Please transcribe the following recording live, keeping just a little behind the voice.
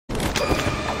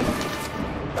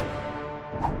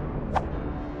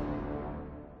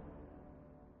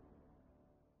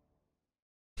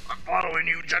following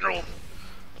you, General.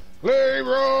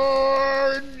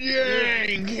 Leroy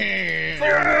Jenkins!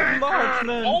 Forward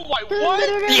marksman! Oh my,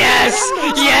 what? Yes!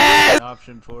 Yes!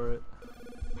 Option for it.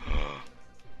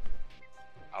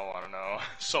 I want to know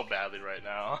so badly right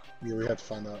now. Yeah, we have to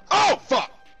find out. Oh,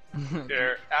 fuck!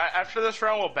 Here, after this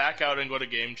round, we'll back out and go to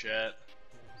game chat.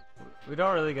 We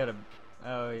don't really gotta.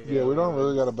 Oh yeah. Yeah, we don't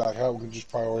really gotta back out. We can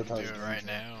just prioritize. Do it right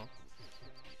now.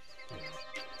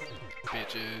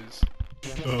 Bitches.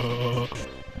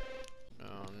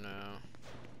 Oh no.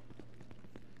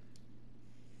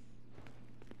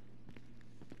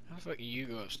 How the fuck can you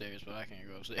go upstairs, but I can't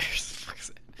go upstairs? The fuck is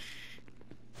that?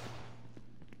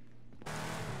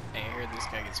 Hey, I heard this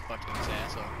guy gets fucked in his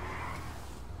asshole.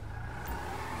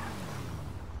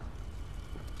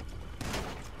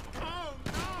 Oh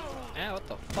no! Ah, what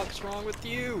the fuck's wrong with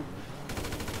you?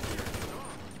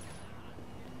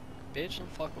 Bitch,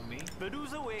 don't fuck with me.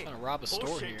 Medusa way. I'm trying to rob a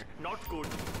store shit, here. Not good.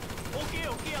 Okay,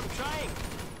 I'm trying.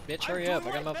 Bitch, hurry up.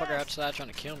 I got a motherfucker outside trying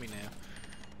to kill me now.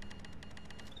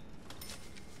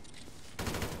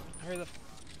 Hurry the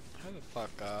fuck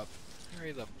up.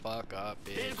 Hurry the fuck up,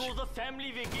 There bitch. goes the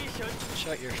family vacation.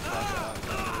 Shut your fuck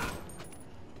up.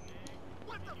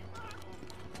 Get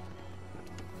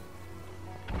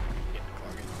in the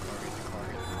car, get in the car, get in the car,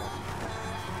 get in the car.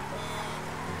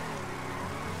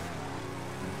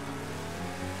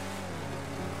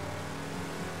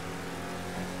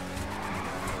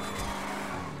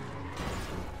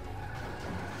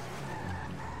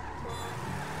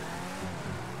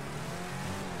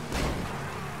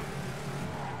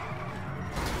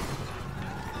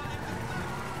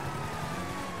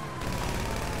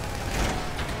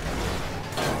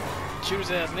 Shoot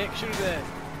his ass, Nick, shoot his ass.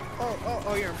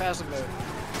 Oh, you're in passive mode.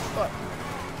 Fuck.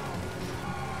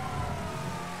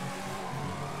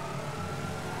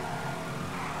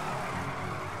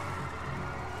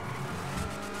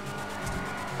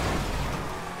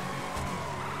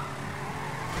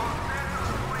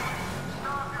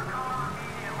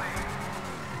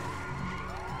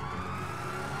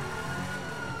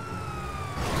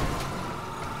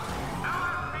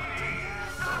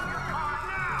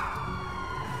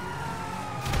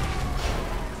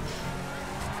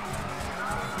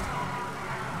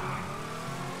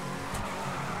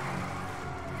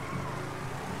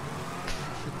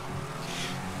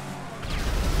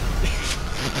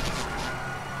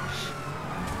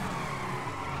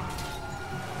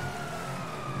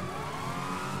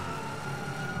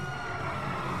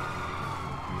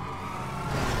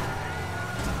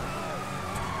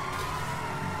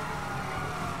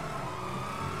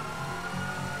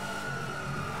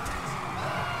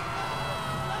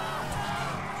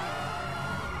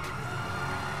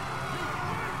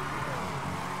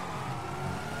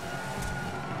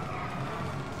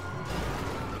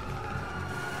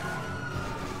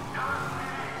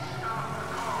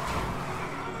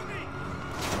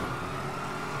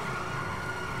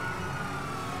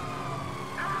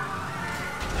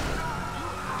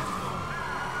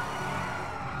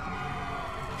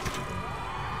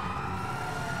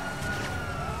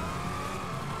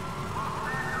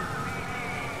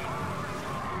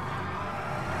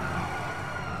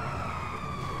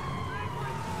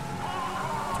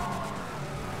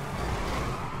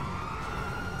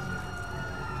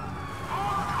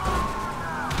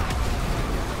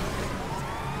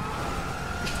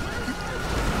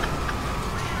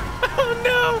 Oh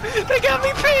no! They got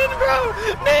me pinned, bro!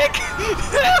 Nick!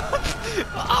 Help!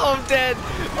 Oh, I'm dead!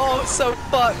 Oh, I'm so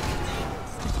fucked!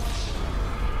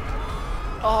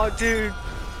 Oh, dude!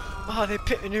 Oh, they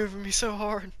pit maneuvered me so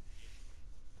hard.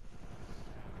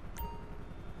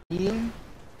 You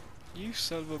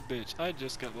son of a bitch. I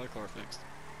just got my car fixed.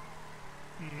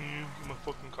 My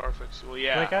fucking car fixed. Well,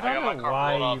 yeah. Like, I got don't my know car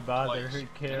why blown you up bother twice.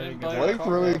 caring buy about a Blake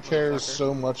car, really motherfucker. cares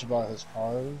so much about his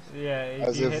cars, Yeah, if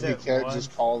as you if hit he it can't once,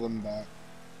 just call them back.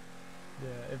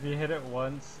 Yeah, if you hit it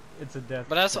once, it's a death.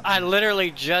 But that's I sentence.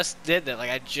 literally just did that. Like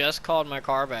I just called my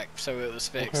car back so it was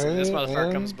fixed. And this Okay, motherfucker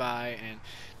and- comes by and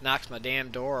knocks my damn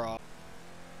door off.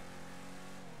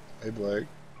 Hey, Blake.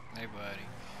 Hey buddy.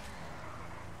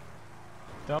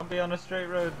 Don't be on a straight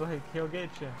road, Blake. He'll get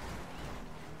you.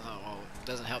 Oh well, it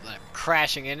doesn't help that I'm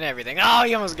crashing into everything. Oh,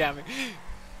 you almost got me.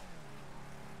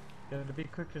 Gotta be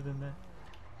quicker than that.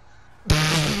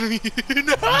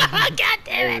 No, God There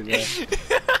damn we it.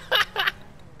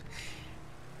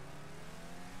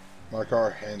 My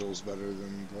car handles better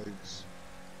than Blake's.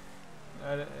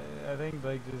 I think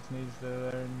Blake just needs to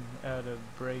learn how to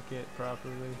brake it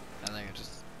properly. I think I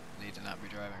just need to not be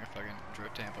driving a fucking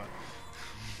Droid Tampa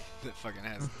that fucking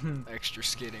has extra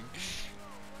skidding.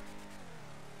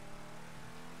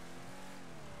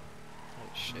 Holy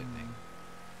shit, Nick.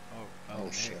 Oh, Oh,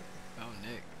 Nick. shit. Oh,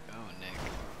 Nick. Oh, Nick.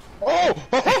 Oh!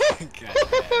 God,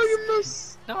 You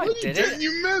missed. no, I You didn't.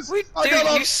 You missed. Wait, I dude, got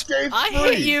you off skate I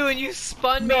free. hit you and you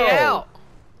spun No. me out.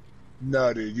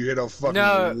 No, dude, you hit a fucking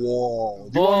No. wall.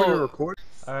 Do you want me to Bull. record?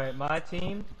 All right, my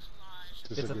team.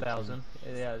 Just It's a good 1,000.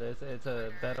 Yeah, it's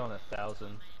a bet on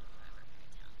 1,000.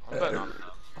 I'm betting on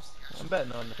I'm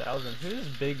betting on 1,000. Who's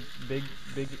big?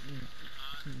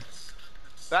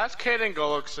 That's Caden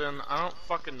Gullickson. I don't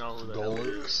fucking know who that is.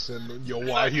 Golix and yo,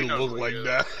 why he You know look who like he is.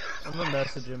 that? I'm gonna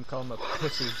message him, call him a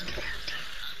pussy.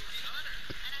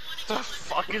 What the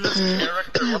fuck is this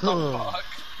character? What the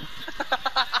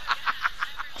fuck?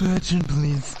 Gretchen,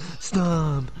 please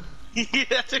stop. Yeah,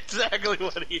 that's exactly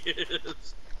what he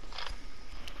is.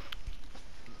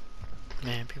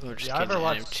 Man, people are just Yeah, I getting ever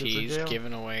watched Super NFTs Jail?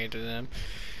 given away to them.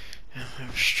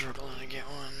 I'm struggling to get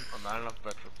one. I'm not enough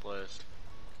bets were placed.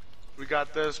 We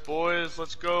got this, boys.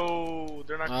 Let's go.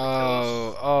 They're not gonna kill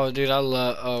us. Oh, dude, I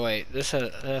love. Oh, wait. This has.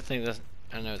 I think this.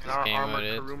 I know what In this our game mode armored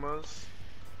is. Karumas.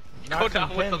 Knock Go some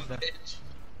down with a pins, then. bitch.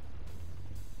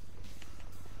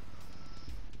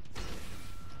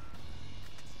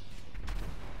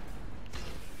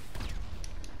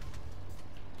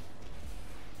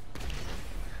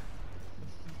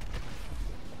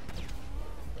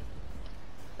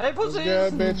 Hey, What's pussies!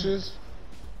 good, bitches?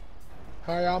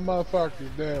 How y'all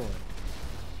motherfuckers doing?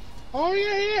 Oh, you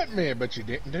hit me, but you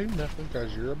didn't do nothing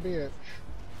because you're a bitch.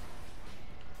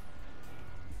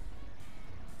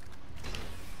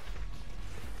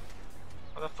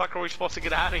 How the fuck are we supposed to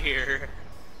get out of here?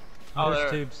 Oh,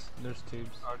 There's there. tubes. There's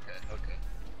tubes. Okay.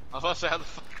 I was about to say, how the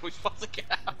fuck are we supposed to get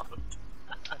out?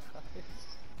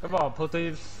 Come on,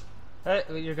 pussies. Hey,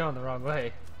 you're going the wrong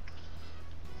way.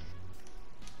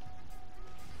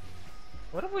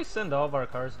 What if we send all of our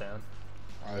cars down?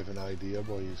 I have an idea,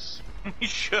 boys. We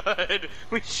should.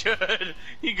 We should.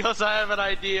 He goes, I have an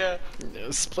idea.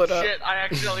 No, split up. Shit, I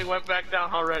accidentally went back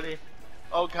down already.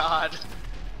 Oh god.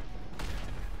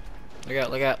 Look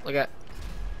out, look out, look out.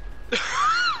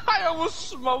 I almost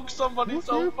smoked somebody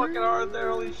so fucking hard there,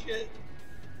 holy shit.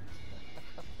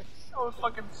 I almost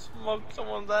fucking smoked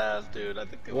someone's ass, dude. I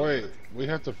think it was... Wait, we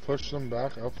have to push them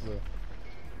back up the...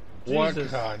 What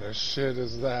Jesus. kind of shit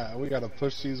is that? We gotta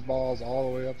push these balls all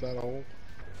the way up that hole?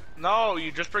 No,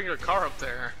 you just bring your car up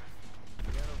there.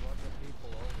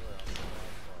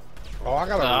 Oh, I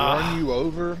gotta Ah. run you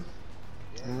over?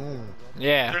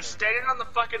 Yeah. They're standing on the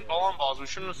fucking bowling balls. We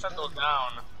shouldn't have sent those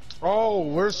down. Oh,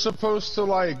 we're supposed to,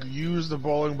 like, use the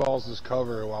bowling balls as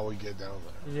cover while we get down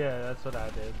there. Yeah, that's what I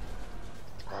did.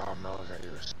 Oh, no, I got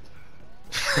yours.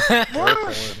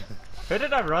 Who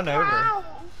did I run over?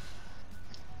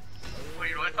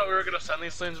 Wait, I thought we were gonna send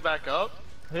these things back up?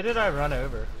 Who did I run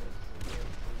over?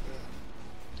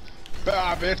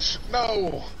 Ah, bitch,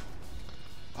 no!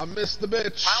 I missed the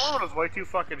bitch. My one was way too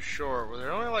fucking short. Were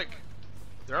there only like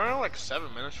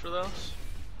 7 minutes for those?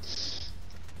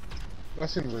 That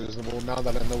seems reasonable now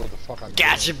that I know what the fuck I'm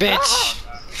Gotcha, doing.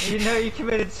 bitch. You know you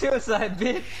committed suicide,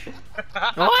 bitch.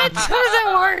 What? How does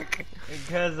that work?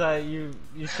 Because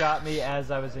you shot me as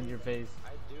I was in your face.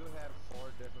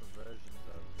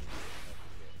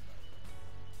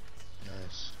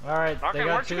 Nice. All right, they Rocket, got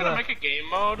weren't you two gonna left. make a game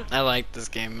mode? I like this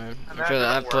game mode. And I, that feel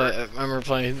I, didn't work. I remember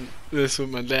playing this with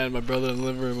my dad and my brother in the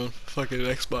living room on fucking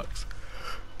Xbox.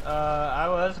 I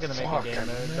was gonna make Fuck, a game I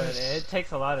mode, but missed. it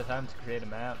takes a lot of time to create a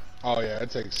map. Oh, yeah, it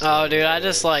takes... Oh, dude, I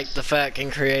just like the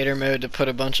fucking creator mode to put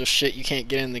a bunch of shit you can't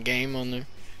get in the game on there.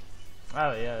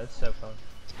 Oh yeah, it's so fun.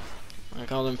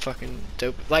 Like all them fucking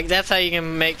dope. Like that's how you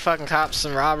can make fucking cops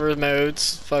and robber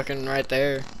modes, fucking right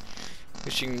there.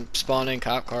 Which you can spawn in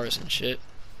cop cars and shit.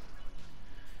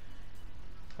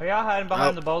 Are y'all hiding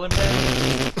behind Oh. the bowling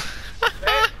pin?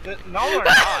 No, we're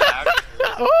not.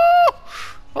 Actually. Ooh!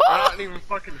 We're not even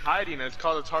fucking hiding. It's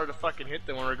hard to fucking hit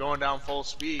them when we're going down full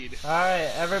speed. All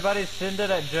right, everybody send it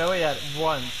at Joey at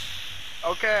once.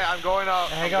 Okay, I'm going up.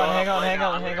 Hang I'm on, going hang up on, right hang now.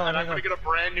 on, I'm hang gonna- on, and I'm hang gonna on. get a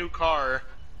brand new car.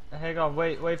 Hang on,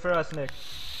 wait for us, Nick.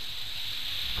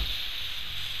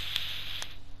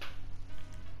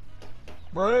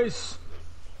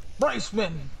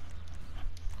 Braceman.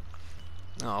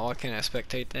 Oh, why can't I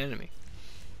spectate the enemy?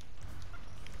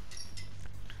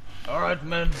 All right,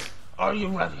 men, are you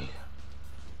ready?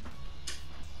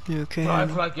 You okay?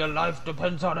 Drive like your life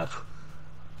depends on it.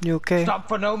 You okay? Stop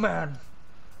for no man.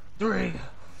 3,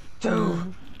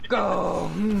 2,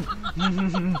 go.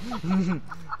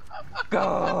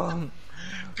 Go.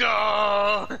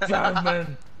 Go! Drive,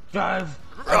 man. Drive.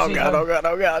 I Oh see god, them. oh god,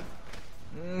 oh god.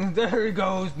 There he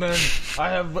goes, man. I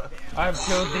have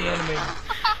killed the enemy.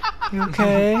 You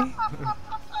okay?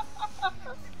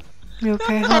 You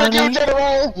okay, Thank you, honey?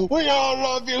 General! We all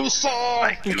love you,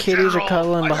 sir! The kitties are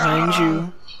cuddling behind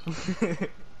you.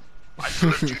 I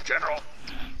salute you, General.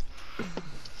 I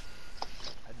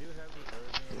do have the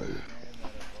version of man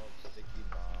that involves sticky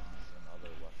bombs and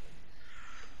other weapons.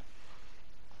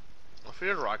 I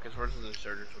figured rockets versus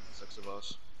insurgents with the 6 of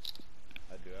us.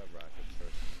 I do have rockets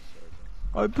versus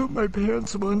insurgents. I pooped my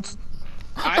pants once.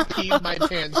 I peed my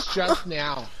pants just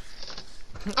now.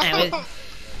 Damn it. What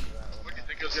do you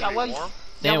think it was gonna be warm?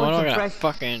 Damn, what do I got a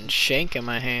fucking shank in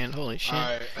my hand? Holy shit.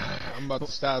 Alright, I'm about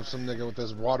to stab some nigga with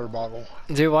this water bottle.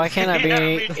 Dude, why can't I be Yeah,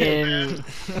 me too, in...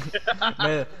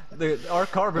 Man, our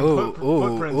carbon Ooh,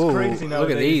 footprint's ooh, crazy nowadays.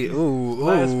 look at these. Ooh,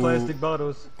 Glass ooh. plastic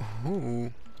bottles.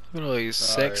 Ooh. Look at all these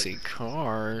sexy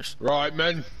cars. Right,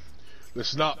 men.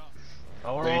 Listen up.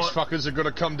 These fuckers are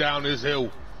gonna come down this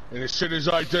hill. And as soon as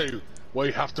I do,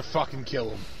 we have to fucking kill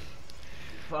them.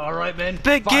 Alright, man.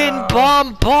 Begin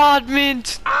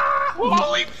bombardment!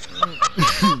 Holy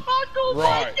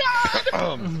Right.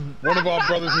 One of our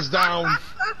brothers is down.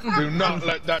 Do not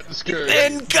let that discourage you.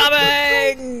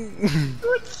 Incoming!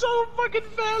 It's so fucking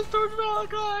fast towards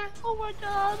Malachi. Oh my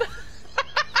god.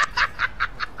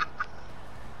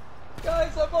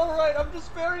 Guys, I'm alright. I'm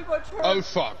just very much hurt. Oh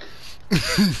fuck.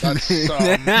 That's not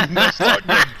good. That's not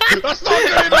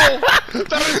good at all.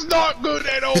 That is not good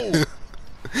at all.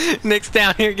 Nick's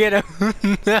down here, get him.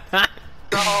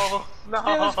 No.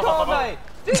 Steelers call night.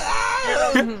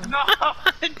 No.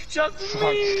 Just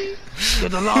me. You're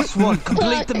the last one.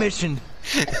 Complete the mission.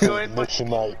 Go ahead. Mission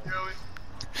night.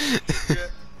 Get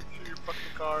your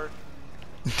fucking car.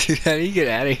 Dude, how do you get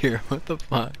out of here? What the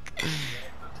fuck?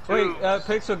 Wait,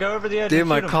 Pixel, go over the edge. Dude, and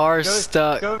my shoot him. car's Go-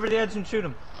 stuck. Go over the edge and shoot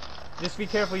him. Just be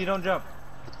careful you don't jump.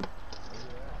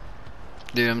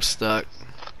 Dude, I'm stuck.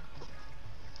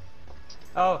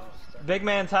 Oh, big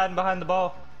man's hiding behind the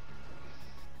ball.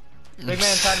 Big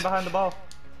man's hiding behind the ball.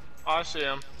 Oh, I see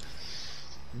him.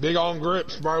 Big on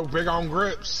grips, bro. Big on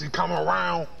grips. He come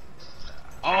around.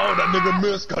 Oh, that nigga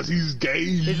missed cause he's gay.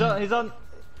 He's on.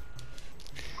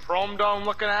 Chrome dome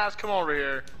looking ass, come over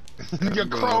here. Your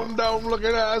chrome dome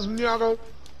looking ass, nigga.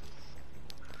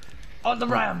 On the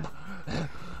ramp.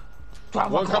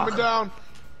 12 One o'clock. coming down.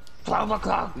 12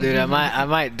 o'clock. Dude, I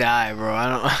might die, bro. I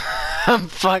don't. I'm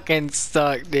fucking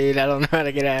stuck, dude. I don't know how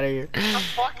to get out of here. Get the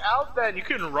fuck out then. You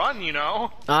can run, you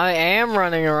know. I am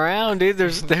running around, dude.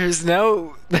 There's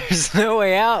no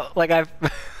way out. Like I've.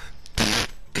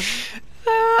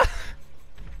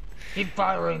 Keep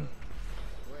firing.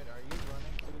 Wait, are you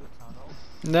running through the tunnel?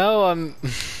 No, I'm.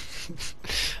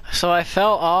 So I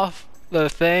fell off the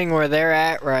thing where they're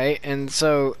at, right? And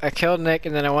so I killed Nick,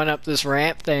 and then I went up this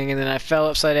ramp thing, and then I fell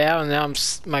upside down, and now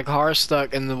my car's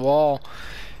stuck in the wall,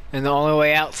 and the only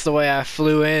way out's the way I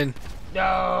flew in.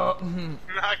 No.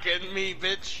 You're not getting me,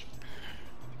 bitch.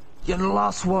 You're the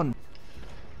last one.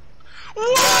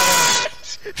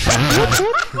 What?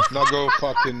 Now go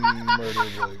fucking murder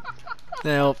Blake.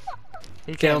 Help.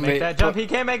 He Kill can't me. make that jump. He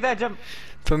can't make that jump.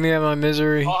 Put me out of my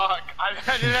misery. Fuck.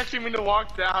 I didn't actually mean to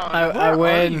walk down. I Where are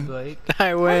win. you, Blake? I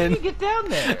How win. did you get down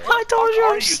there? I told you Are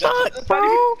I'm you? stuck, That's bro.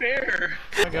 not even fair.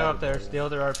 I go up there, steal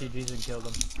their RPGs, and kill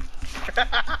them.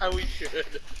 We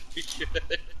should. We should.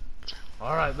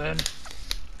 Alright, man.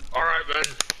 Alright, man.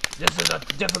 This is a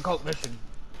difficult mission.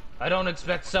 I don't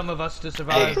expect some of us to Hey,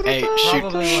 survive. hey,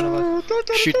 Probably one of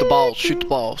us. shoot the balls. Shoot the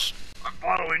balls. I'm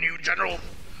following you, General.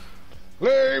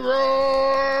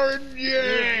 Leroy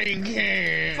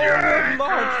Jenkins. Forward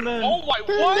march, man. Oh my,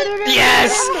 what?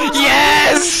 Yes!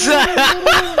 Yes!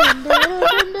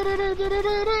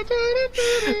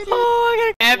 Oh,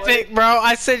 I got epic, bro.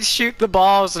 I said shoot the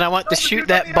balls, and I went to shoot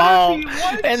that ball.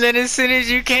 And then as soon as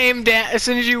you came down, as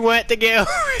soon as you went to go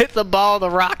hit the ball, the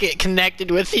rocket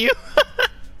connected with you.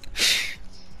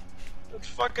 That's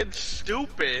fucking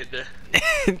stupid.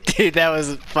 Dude, that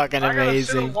was fucking I gotta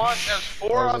sit amazing. and watch as 4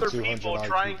 That was a other 200 people IQ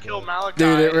try and kill kill. Malachi.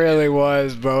 Dude, it really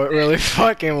was, bro. It really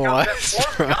fucking Now, that was,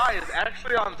 4th bro. guy is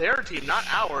actually on their team, not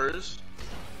ours.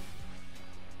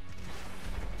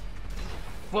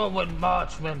 Forward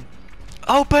march, men.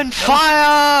 Open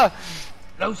fire!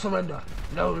 No surrender.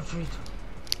 No retreat.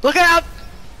 Look out!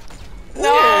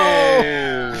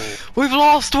 No! We've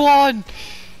lost one!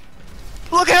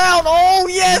 Look out! Oh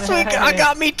yes, I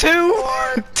got me 2!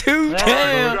 2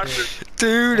 down!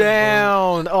 2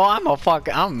 down! Oh,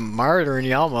 I'm murdering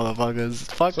y'all motherfuckers.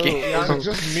 Fuck So, you. is it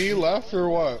just me left or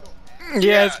what?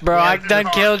 Yes, bro, yeah, I done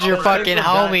killed your oh, fucking Pixel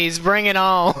died. homies. Bring it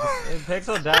on. And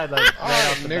Pixel died like right Oh,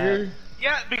 off the nigga. bat.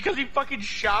 Yeah, because he fucking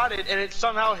shot it and it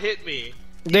somehow hit me.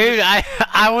 Dude,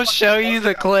 I will show you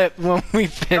the clip when we No,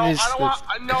 finish I don't this. want.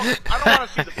 I don't want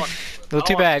to see the fucking clip. Well,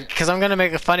 too bad, because I'm gonna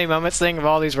make a funny moments thing of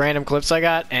all these random clips I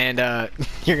got, and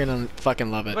you're gonna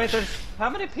fucking love it. Wait, there's how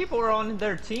many people are on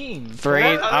their team? 3.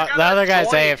 Well, The other guy's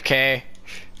 20. AFK.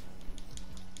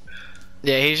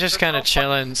 Yeah, he's just kind of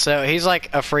chilling. So he's like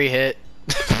a free hit.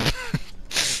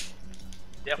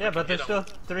 Yeah, but there's still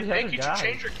 3 Hey, other could you guys.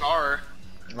 change your car?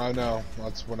 I know.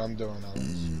 That's what I'm doing, Alex.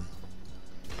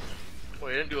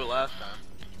 Well, you didn't do it last time.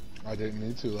 I didn't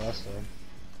need to last time.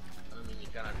 I mean, you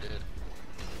kind of did.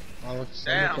 Alex,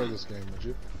 let Damn. me play this game, would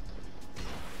you?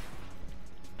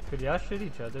 Could y'all shoot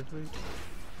each other, please?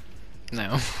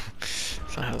 No, that's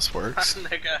not how this works.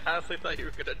 Nick, I honestly thought you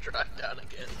were gonna drive down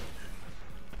again.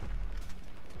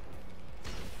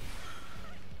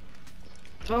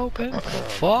 Open The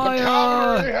fire!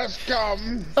 cavalry has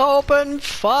come! Open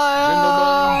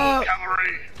fire!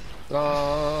 Cavalry!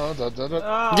 Da, da, da, da.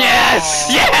 Oh. Yes!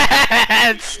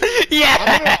 Yes! I'm in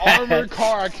Yes! an armored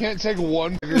car, I can't take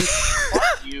one.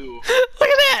 Fuck you. Look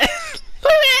at that!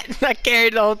 Look at that! I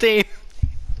carried the whole team.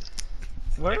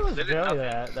 Where was Did it Joey nothing?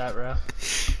 at that round?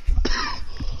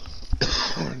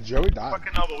 Joey died.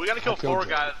 Fucking no, but we gotta kill I killed 4 you.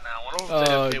 guys now. One of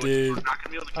Oh, them's AFK, which dude. we're not gonna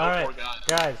be able to kill 4 Alright, guys.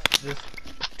 guys, just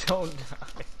don't die.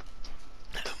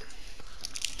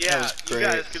 Yeah, was you great.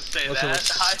 guys can say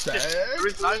That's that. respect. The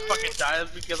reason I fucking died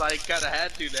is because I kinda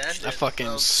had to then. I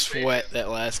fucking sweat that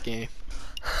last game.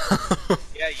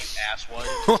 Yeah, you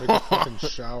asswipe. Take a fucking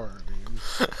shower,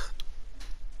 dude.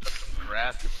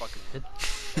 Grass, you fucking.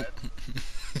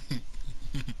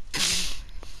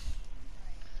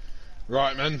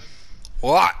 Right, man.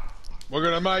 What? We're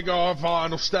gonna make our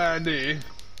final stand here.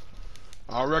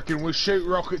 I reckon we shoot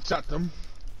rockets at them.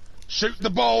 Shoot the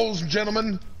balls,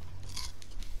 gentlemen.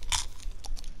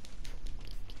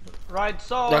 Right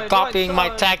side, They're copying right my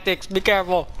side. tactics. Be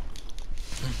careful.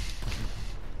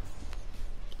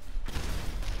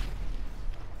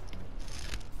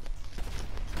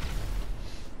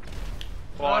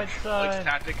 Watch, Right like side.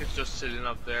 tactic is just sitting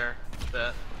up there.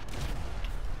 That.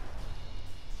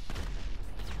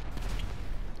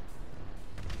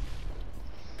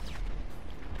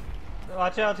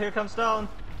 Watch out, here comes Stone.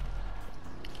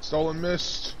 Stolen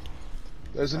missed.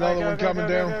 There's Alright, another go, one go, coming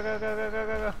go, down. Go, go, go, go, go,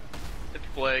 go, go. It's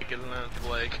Blake, isn't it? It's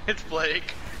Blake. It's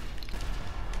Blake.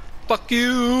 Fuck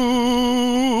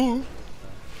you.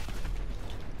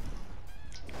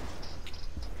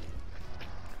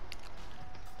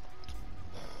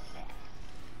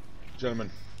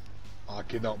 Gentlemen, I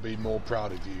cannot be more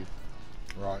proud of you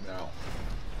right now.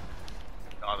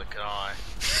 Neither can I.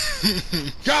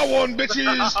 Got one,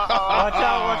 bitches! Watch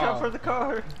out for the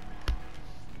car.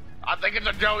 I think it's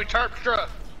a Joey Terpstra.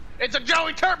 It's a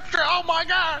Joey Terpstra. Oh my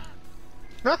god.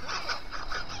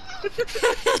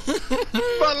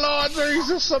 My Lord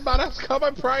Jesus, somebody's come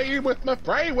and pray with me,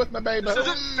 baby. This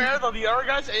isn't fair though. The other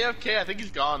guy's AFK. I think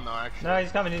he's gone though. Actually. No,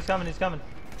 he's coming, he's coming, he's coming.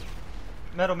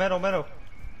 Middle, middle, middle.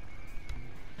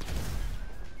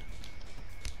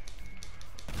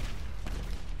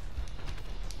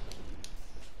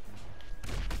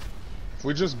 If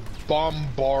we just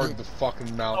bombard the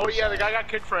fucking mountain. Oh yeah, the guy got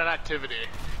kicked for inactivity.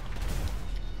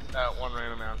 That one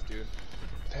random ass dude.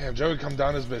 Damn, Joey come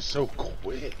down this bitch so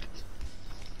quick.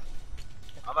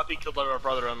 I'm not being killed by my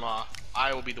brother-in-law.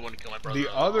 I will be the one to kill my brother.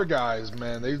 The other guys,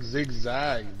 man, they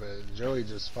zigzag, but Joey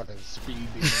just fucking speeding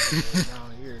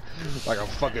down here like a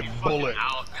fucking bullet.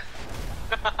 Out.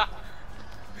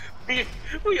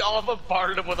 we all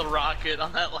bombarded him with a rocket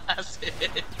on that last hit.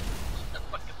 That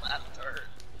fucking last turn.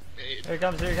 Dude. Here he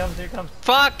comes, here he comes, here he comes.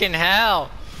 Fucking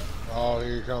hell. Oh,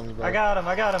 here he comes, bro. I got him,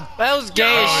 I got him. That was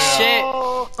gay as shit.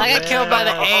 I got killed by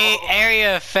the Yeah.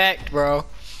 area effect, bro. Alright,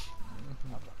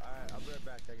 I'll be right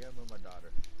back. I gotta move my daughter.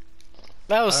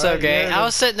 That was so Alright, gay. yeah, I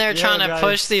was sitting there yeah, trying to guys.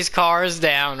 push these cars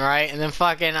down, right? And then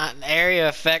fucking area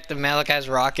effect of Malachi's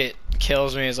rocket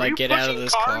kills me as I Are you get out of pushing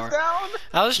this cars car. Down?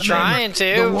 I was trying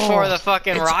to before the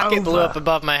fucking rocket blew up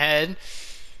above my head.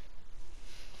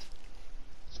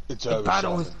 It's over,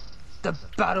 Simon. The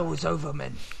battle is over,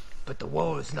 men, but the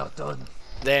war is not done.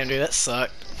 Damn, dude, that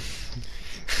sucked.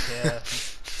 Yeah.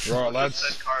 Right, lads.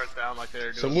 Set cars down like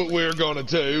they're So doing. what we're gonna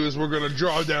do is we're gonna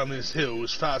drive down this hill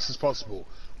as fast as possible.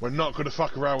 We're not gonna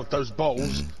fuck around with those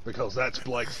balls because that's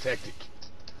Blake's tactic.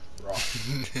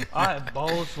 Right. I had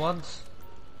balls once.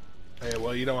 Hey,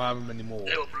 well, you don't have them anymore.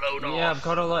 They were blown Yeah, I'm off.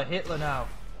 kind of like Hitler now.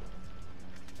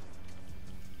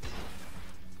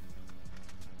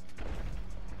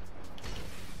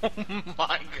 Oh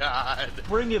my god.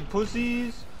 Bring it,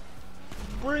 pussies.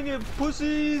 Bring it,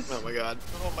 pussies. Oh my god.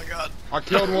 Oh my god. I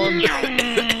killed one.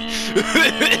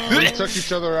 We took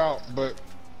each other out, but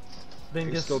Then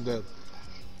he's just still dead.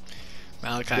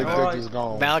 Malachi Big about, Dick is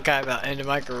gone. Malachi about ended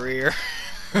my career.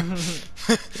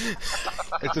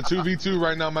 It's a 2v2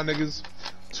 right now, my niggas.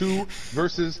 2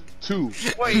 versus 2.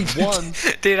 Wait. 1.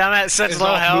 Dude, I'm at such It's low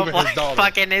not health. moving his Like, daughter.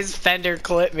 fucking his fender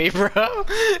clipped me, bro,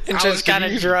 and Alex, just kind if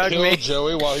of you drugged kill me.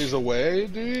 Joey while he's away,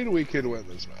 dude, we could win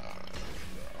this match.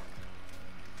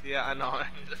 Yeah, I know. I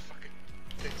need to fucking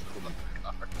fix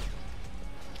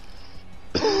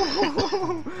the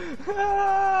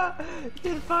car.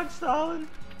 Get fucked, Stalin.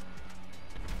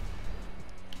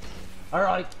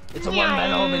 Alright, it's a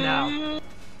one-man army now. You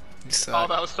Oh, suck.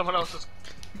 that was someone else's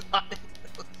body.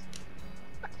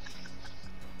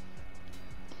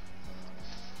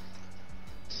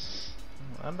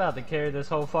 I'm about to carry this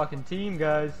whole fucking team,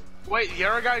 guys. Wait,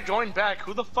 your guy joined back.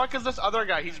 Who the fuck is this other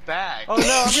guy? He's back. Oh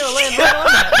no, I'm gonna land right on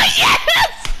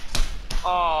that.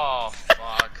 Oh,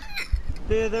 fuck.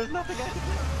 Dude, there's nothing I can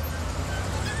do.